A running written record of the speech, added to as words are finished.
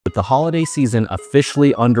With the holiday season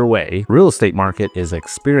officially underway, real estate market is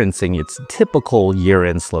experiencing its typical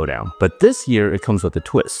year-end slowdown. But this year it comes with a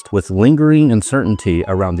twist. With lingering uncertainty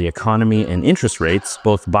around the economy and interest rates,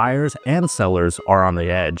 both buyers and sellers are on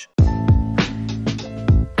the edge.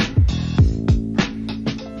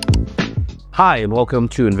 Hi, and welcome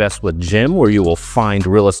to Invest with Jim, where you will find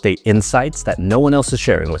real estate insights that no one else is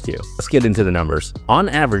sharing with you. Let's get into the numbers. On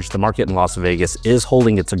average, the market in Las Vegas is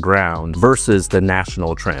holding its ground versus the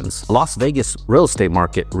national trends. Las Vegas real estate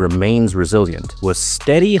market remains resilient with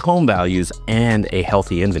steady home values and a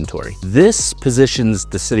healthy inventory. This positions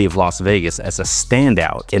the city of Las Vegas as a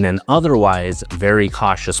standout in an otherwise very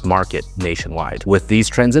cautious market nationwide. With these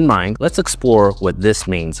trends in mind, let's explore what this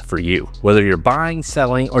means for you, whether you're buying,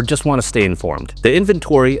 selling, or just want to stay informed. The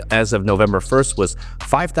inventory as of November 1st was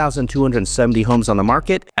 5,270 homes on the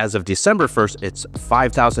market. As of December 1st, it's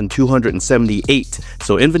 5,278.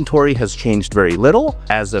 So inventory has changed very little.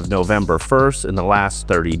 As of November 1st, in the last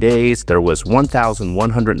 30 days, there was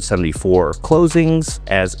 1,174 closings.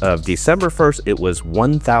 As of December 1st, it was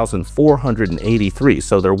 1,483.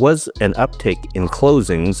 So there was an uptick in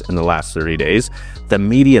closings in the last 30 days. The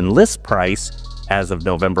median list price as of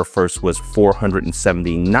November 1st was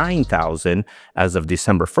 $479,000. As of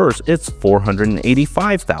December 1st, it's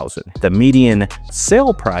 $485,000. The median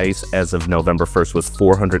sale price as of November 1st was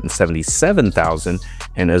 $477,000.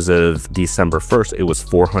 And as of December 1st, it was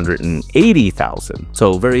 $480,000.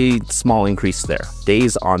 So very small increase there.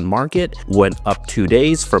 Days on market went up 2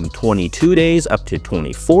 days, from 22 days up to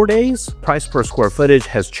 24 days. Price per square footage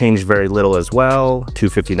has changed very little as well,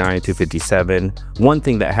 259, 257. One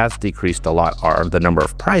thing that has decreased a lot are the number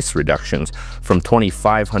of price reductions, from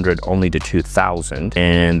 2,500 only to 2,000.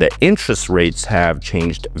 And the interest rates have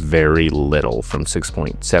changed very little, from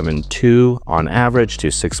 6.72 on average to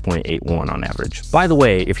 6.81 on average. By the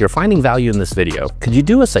way, if you're finding value in this video, could you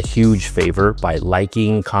do us a huge favor by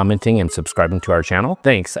liking, commenting, and subscribing to our channel?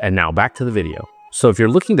 Thanks, and now back to the video. So if you're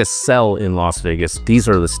looking to sell in Las Vegas, these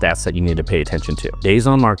are the stats that you need to pay attention to. Days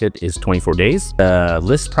on market is 24 days. The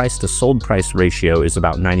list price to sold price ratio is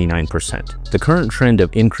about 99%. The current trend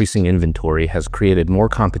of increasing inventory has created more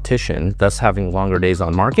competition, thus having longer days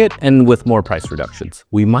on market and with more price reductions.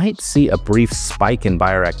 We might see a brief spike in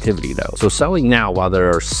buyer activity though. So selling now while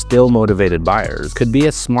there are still motivated buyers could be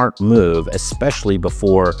a smart move, especially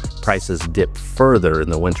before prices dip further in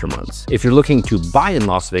the winter months. If you're looking to buy in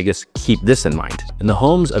Las Vegas, keep this in mind. And the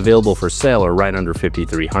homes available for sale are right under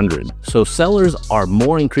 5,300. So sellers are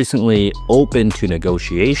more increasingly open to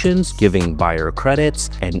negotiations, giving buyer credits,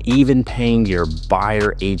 and even paying your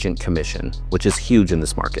buyer agent commission, which is huge in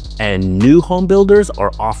this market. And new home builders are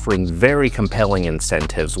offering very compelling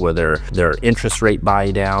incentives, whether they're interest rate buy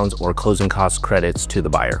downs or closing cost credits to the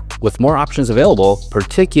buyer. With more options available,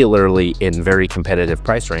 particularly in very competitive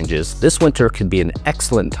price ranges, this winter could be an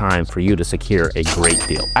excellent time for you to secure a great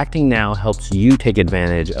deal. Acting now helps you take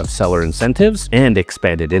advantage of seller incentives and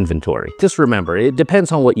expanded inventory. Just remember, it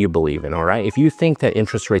depends on what you believe in, all right? If you think that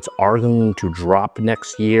interest rates are going to drop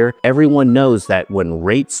next year, everyone knows that when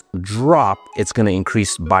rates drop, it's going to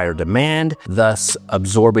increase buyer demand, thus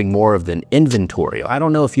absorbing more of the inventory. I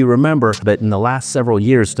don't know if you remember, but in the last several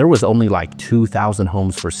years, there was only like 2,000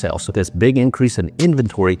 homes for sale. So this big increase in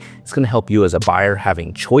inventory is going to help you as a buyer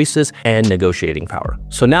having choices and negotiating power.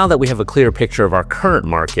 So now that we have a clear picture of our current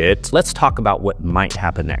market, let's talk about what might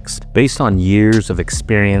happen next. Based on years of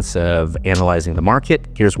experience of analyzing the market,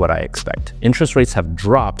 here's what I expect. Interest rates have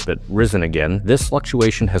dropped but risen again. This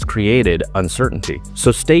fluctuation has created uncertainty.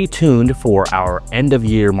 So stay tuned for our end of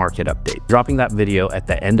year market update. Dropping that video at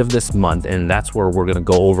the end of this month, and that's where we're going to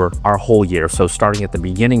go over our whole year. So starting at the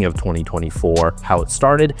beginning of 2024, how it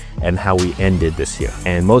started and how we ended this year.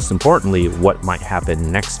 And most importantly, what might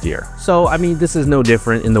happen next year. So, I mean, this is no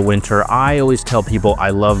different in the winter. I always tell people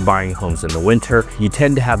I love buying homes in the winter. You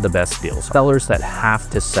tend to have the best deals. Sellers that have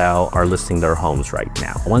to sell are listing their homes right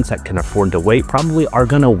now. Ones that can afford to wait probably are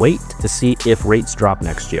going to wait to see if rates drop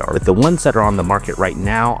next year. But the ones that are on the market right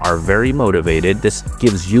now are very motivated. This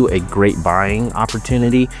gives you a great buying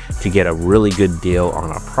opportunity to get a really good deal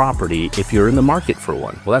on a property if you're in the market for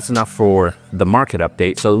one. Well, that's enough for the market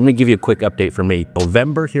update. So let me give you a quick update for me.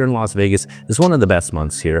 November here in Las Vegas is one of the best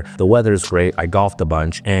months here. The weather is great. I golfed a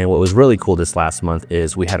bunch. And what was really cool this last month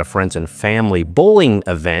is we had a friends and family bowling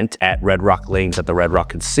event at Red Rock Lanes at the Red Rock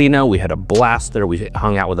Casino. We had a blast there. We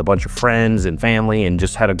hung out with a bunch of friends and family and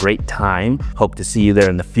just had a great time. Hope to see you there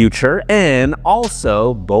in the future. And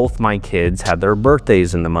also, both my kids had their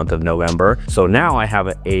birthdays in the month of November. So now I have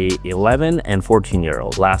a 11 and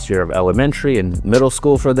 14-year-old. Last year of elementary and middle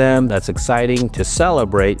school for them. That's exciting. exciting to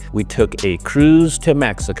celebrate. We took a cruise to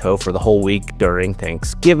Mexico for the whole week during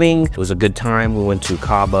Thanksgiving. It was a good time. We went to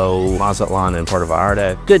Cabo, Mazatlan, and Puerto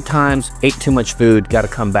Vallarta. Good times, ate too much food, got to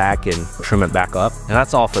come back and trim it back up. And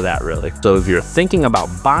that's all for that, really. So if you're thinking about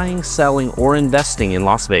buying, selling, or investing in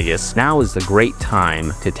Las Vegas, now is the great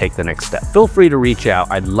time to take the next step. Feel free to reach out.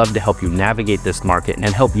 I'd love to help you navigate this market and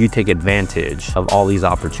help you take advantage of all these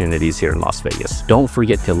opportunities here in Las Vegas. Don't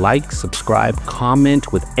forget to like, subscribe,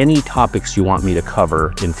 comment with any topics you want me to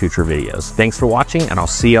cover in future videos. Thanks for watching, and I'll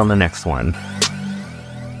see you on the next one.